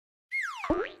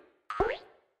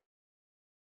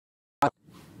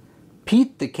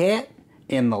Pete the Cat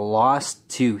and the Lost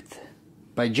Tooth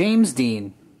by James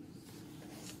Dean.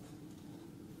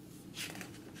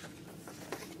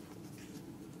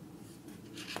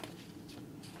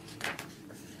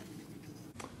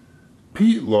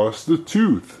 Pete lost a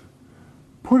tooth.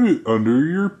 Put it under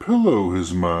your pillow,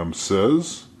 his mom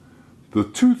says. The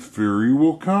tooth fairy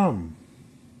will come.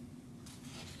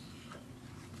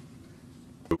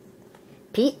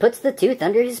 Pete puts the tooth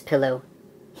under his pillow.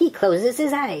 He closes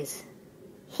his eyes.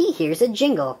 He hears a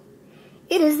jingle.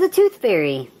 It is the tooth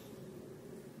fairy.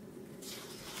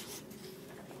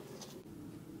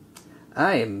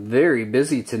 I am very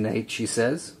busy tonight, she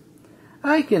says.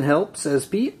 I can help, says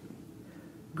Pete.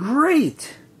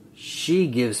 Great! She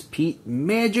gives Pete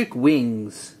magic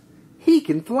wings. He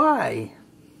can fly.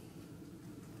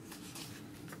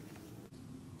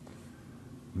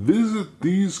 Visit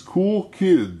these cool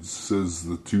kids, says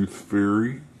the tooth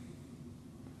fairy.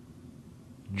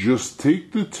 Just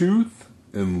take the tooth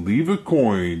and leave a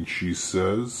coin, she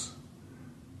says.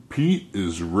 Pete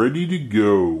is ready to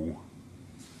go.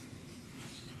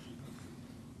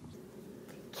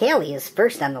 Callie is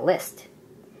first on the list.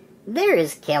 There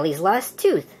is Callie's lost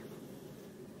tooth.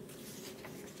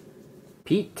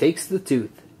 Pete takes the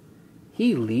tooth.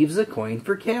 He leaves a coin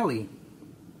for Callie.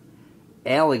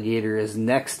 Alligator is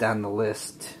next on the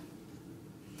list.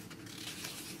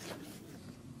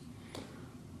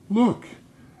 Look,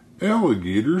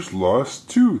 Alligator's lost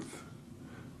tooth.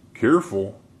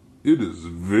 Careful, it is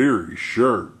very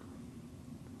sharp.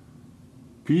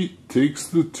 Pete takes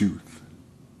the tooth.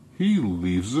 He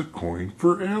leaves a coin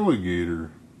for Alligator.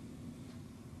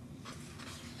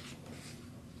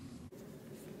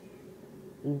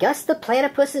 Gus the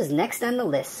platypus is next on the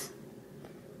list.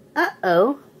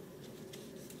 Uh-oh.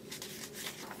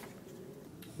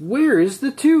 Where is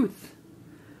the tooth?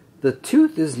 The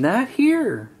tooth is not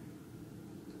here.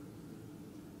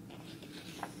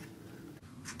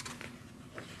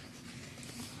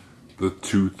 The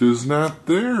tooth is not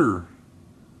there.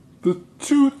 The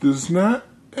tooth is not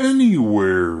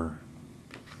anywhere.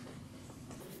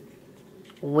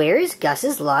 Where is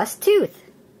Gus's lost tooth?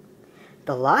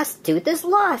 The lost tooth is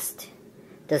lost.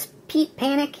 Does Pete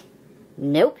panic?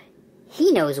 Nope.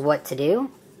 He knows what to do.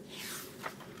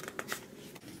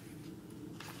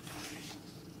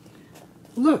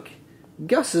 Look,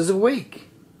 Gus is awake.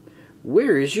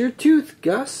 Where is your tooth,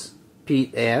 Gus?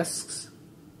 Pete asks.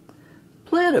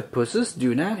 Platypuses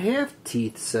do not have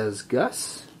teeth, says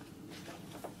Gus.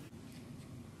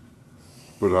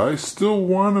 But I still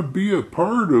want to be a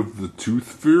part of the tooth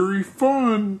fairy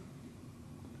fun.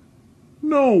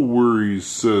 No worries,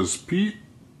 says Pete.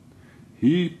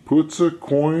 He puts a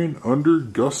coin under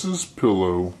Gus's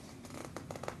pillow.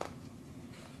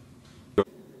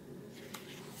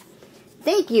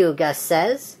 Thank you, Gus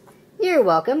says. You're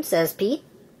welcome, says Pete.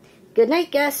 Good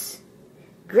night, Gus.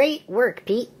 Great work,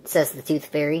 Pete, says the tooth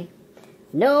fairy.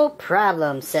 No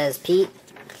problem, says Pete.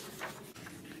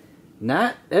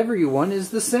 Not everyone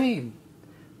is the same,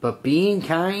 but being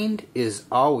kind is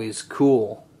always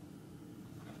cool.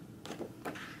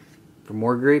 For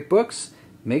more great books,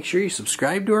 make sure you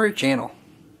subscribe to our channel.